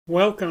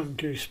Welcome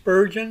to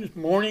Spurgeon's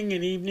Morning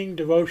and Evening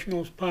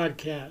Devotionals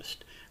Podcast.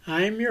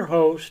 I am your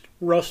host,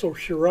 Russell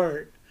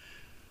Sherrard.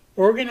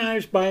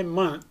 Organized by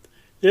month,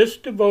 this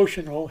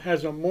devotional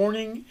has a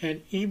morning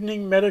and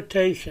evening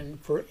meditation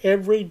for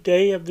every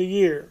day of the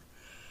year.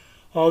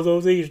 Although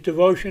these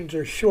devotions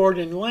are short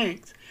in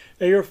length,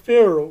 they are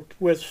filled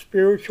with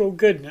spiritual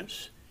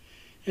goodness.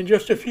 In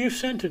just a few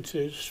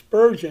sentences,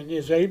 Spurgeon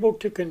is able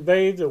to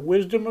convey the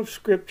wisdom of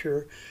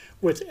Scripture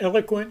with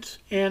eloquence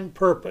and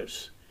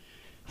purpose.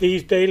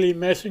 These daily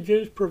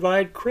messages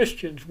provide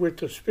Christians with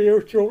the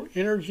spiritual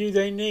energy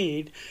they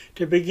need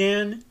to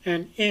begin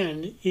and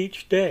end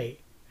each day.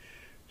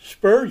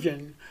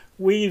 Spurgeon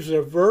weaves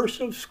a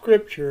verse of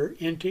Scripture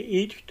into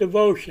each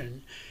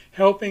devotion,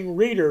 helping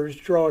readers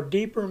draw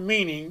deeper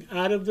meaning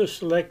out of the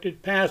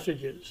selected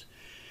passages.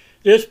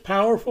 This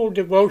powerful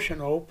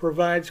devotional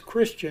provides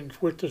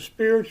Christians with the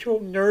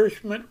spiritual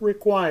nourishment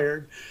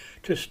required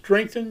to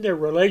strengthen their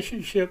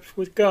relationships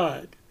with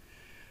God.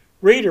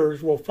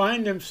 Readers will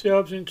find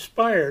themselves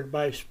inspired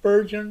by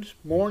Spurgeon's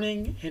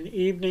morning and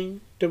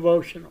evening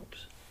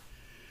devotionals.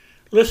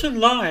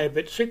 Listen live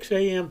at 6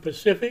 a.m.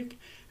 Pacific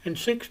and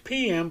 6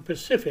 p.m.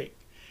 Pacific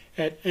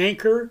at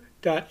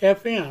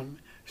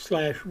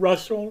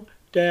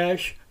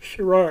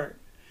anchor.fm/Russell-Sherrard.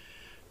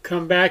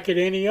 Come back at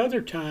any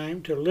other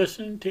time to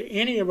listen to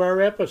any of our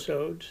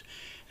episodes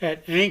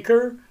at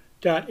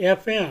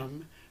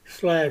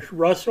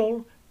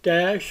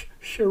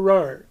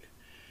anchor.fm/Russell-Sherrard.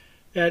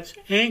 That's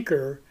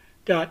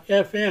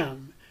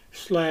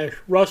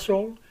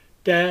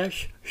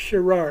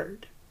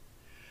anchor.fm/Russell-Sherrard.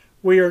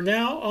 We are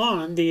now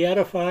on the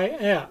Edify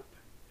app.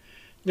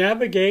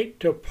 Navigate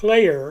to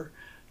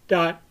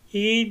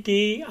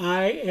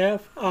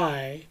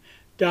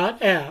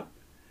player.edifi.app,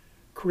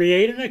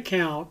 create an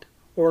account,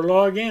 or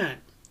log in.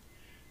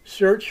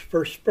 Search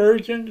for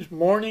Spurgeon's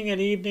Morning and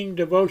Evening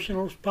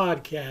Devotionals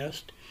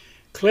Podcast,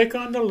 click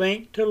on the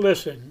link to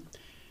listen,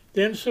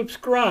 then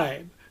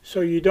subscribe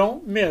so you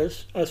don't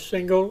miss a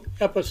single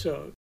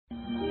episode.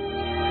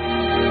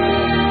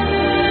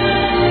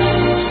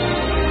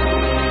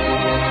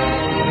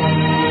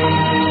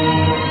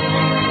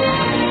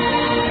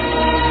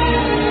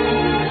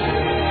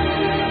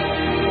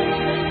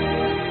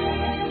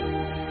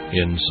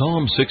 In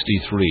Psalm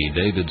 63,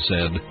 David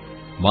said,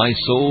 "My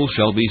soul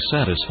shall be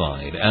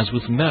satisfied as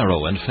with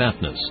marrow and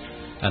fatness,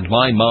 and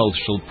my mouth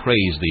shall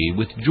praise thee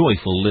with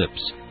joyful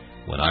lips,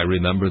 when I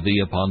remember thee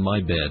upon my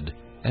bed,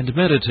 and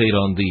meditate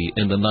on thee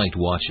in the night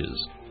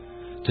watches."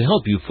 To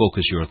help you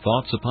focus your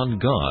thoughts upon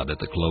God at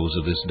the close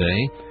of this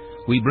day,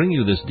 we bring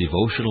you this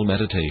devotional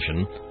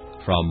meditation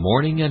from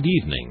Morning and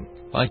Evening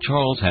by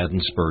Charles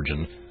Haddon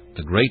Spurgeon,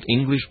 the great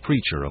English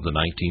preacher of the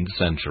 19th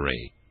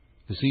century.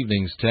 This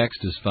evening's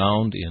text is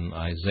found in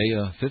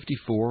Isaiah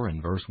 54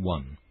 and verse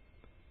 1.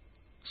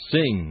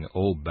 Sing,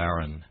 O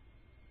barren!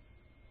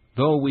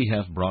 Though we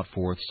have brought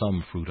forth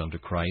some fruit unto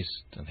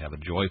Christ, and have a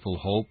joyful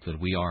hope that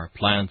we are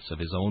plants of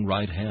His own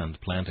right hand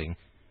planting,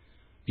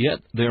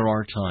 yet there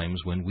are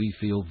times when we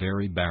feel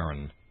very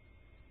barren.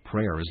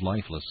 Prayer is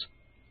lifeless.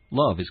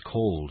 Love is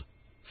cold.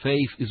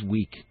 Faith is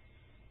weak.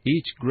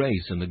 Each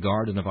grace in the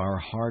garden of our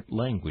heart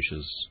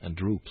languishes and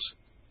droops.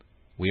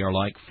 We are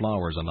like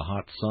flowers on the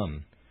hot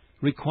sun,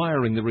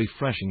 requiring the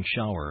refreshing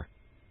shower.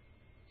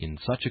 In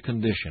such a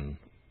condition,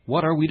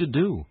 what are we to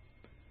do?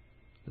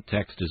 The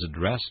text is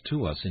addressed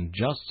to us in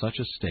just such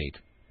a state.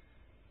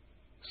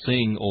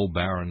 Sing, O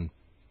barren,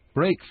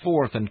 break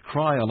forth and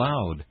cry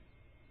aloud.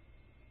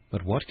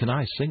 But what can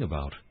I sing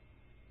about?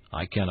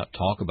 I cannot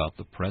talk about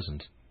the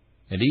present,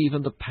 and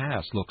even the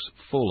past looks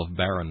full of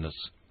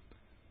barrenness.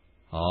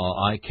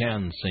 I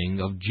can sing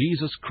of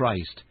Jesus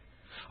Christ.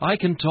 I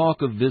can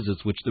talk of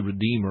visits which the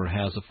Redeemer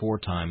has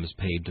aforetimes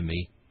paid to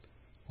me.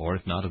 Or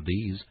if not of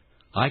these,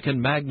 I can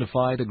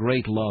magnify the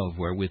great love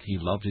wherewith He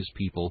loved His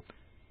people,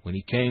 when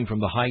He came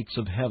from the heights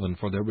of heaven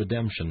for their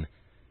redemption.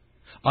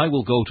 I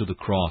will go to the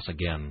cross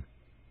again.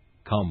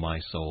 Come, my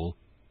soul.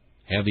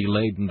 Heavy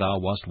laden thou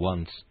wast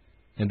once,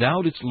 and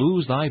thou didst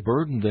lose thy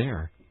burden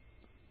there.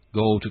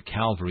 Go to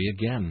Calvary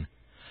again.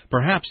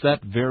 Perhaps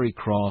that very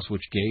cross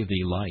which gave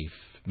thee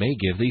life may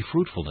give thee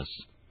fruitfulness.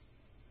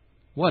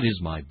 What is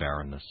my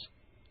barrenness?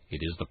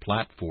 It is the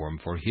platform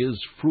for His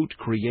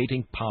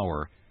fruit-creating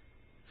power.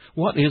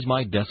 What is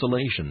my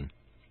desolation?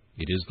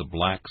 It is the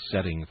black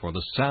setting for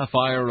the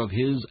sapphire of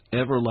His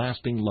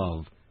everlasting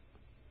love.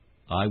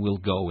 I will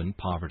go in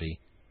poverty.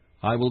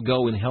 I will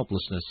go in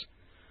helplessness.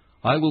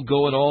 I will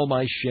go in all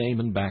my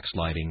shame and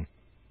backsliding.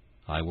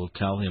 I will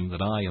tell Him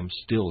that I am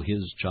still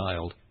His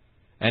child,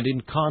 and in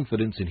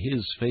confidence in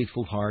His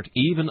faithful heart,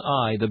 even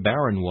I, the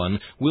barren one,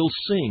 will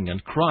sing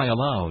and cry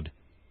aloud.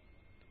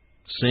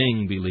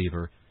 Sing,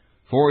 believer,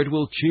 for it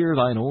will cheer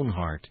thine own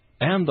heart,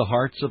 and the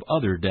hearts of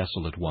other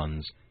desolate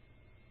ones.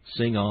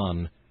 Sing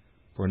on,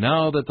 for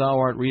now that thou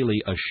art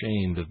really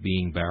ashamed of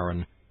being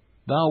barren,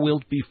 thou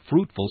wilt be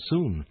fruitful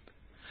soon.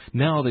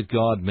 Now that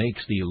God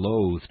makes thee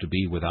loath to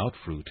be without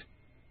fruit,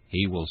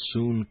 He will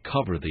soon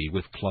cover thee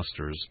with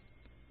clusters.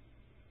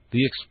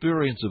 The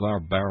experience of our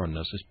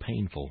barrenness is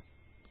painful.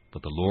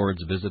 but the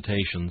Lord's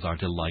visitations are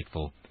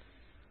delightful.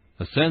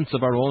 A sense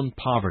of our own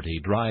poverty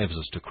drives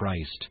us to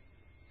Christ,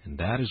 and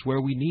that is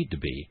where we need to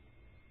be,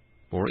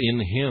 for in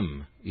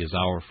Him is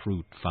our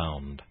fruit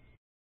found.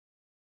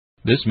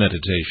 This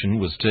meditation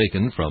was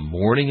taken from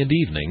Morning and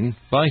Evening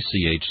by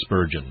C.H.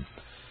 Spurgeon.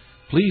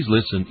 Please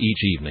listen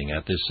each evening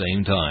at this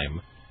same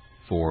time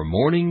for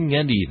Morning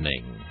and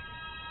Evening.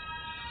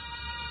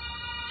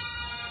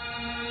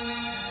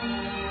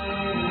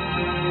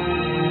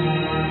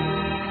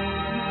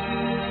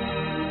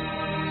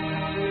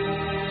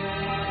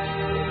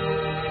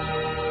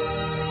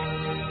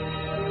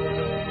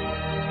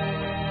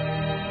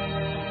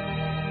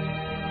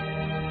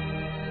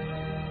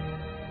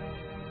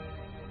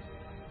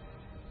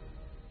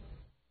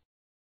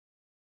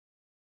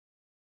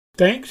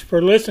 Thanks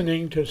for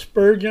listening to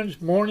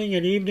Spurgeon's Morning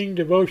and Evening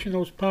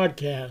Devotionals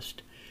podcast.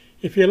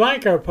 If you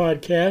like our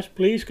podcast,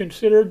 please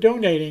consider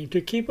donating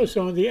to keep us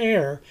on the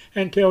air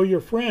and tell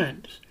your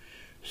friends.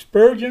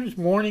 Spurgeon's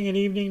Morning and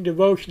Evening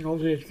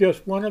Devotionals is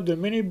just one of the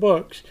many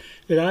books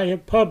that I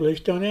have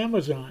published on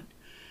Amazon.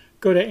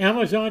 Go to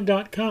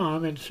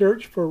Amazon.com and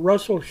search for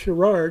Russell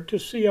Sherrard to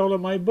see all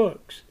of my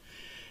books.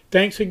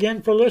 Thanks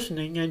again for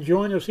listening, and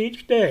join us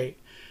each day,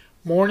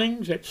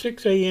 mornings at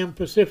 6 a.m.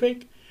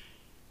 Pacific,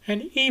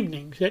 and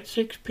evenings at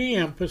 6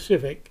 p.m.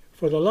 Pacific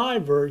for the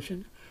live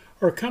version,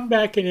 or come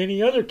back at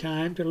any other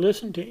time to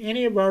listen to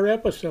any of our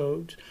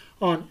episodes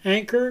on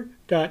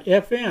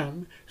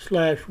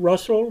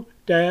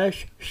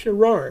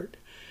anchor.fm/Russell-Sherrard.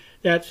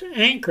 That's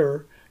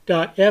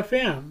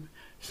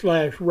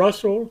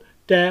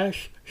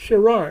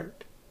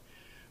anchor.fm/Russell-Sherrard.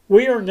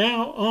 We are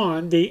now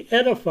on the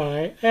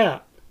Edify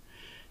app.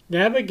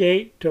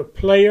 Navigate to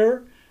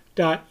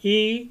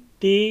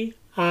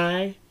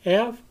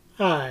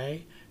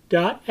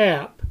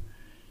player.edifi.app.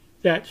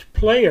 That's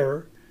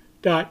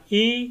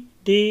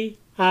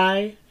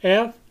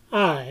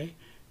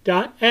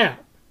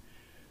player.edifi.app.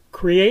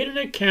 Create an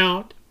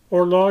account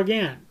or log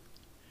in.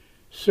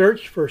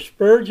 Search for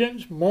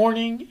Spurgeon's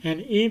Morning and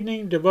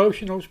Evening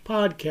Devotionals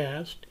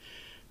podcast.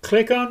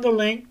 Click on the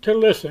link to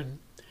listen,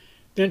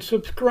 then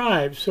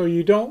subscribe so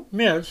you don't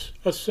miss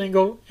a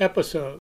single episode.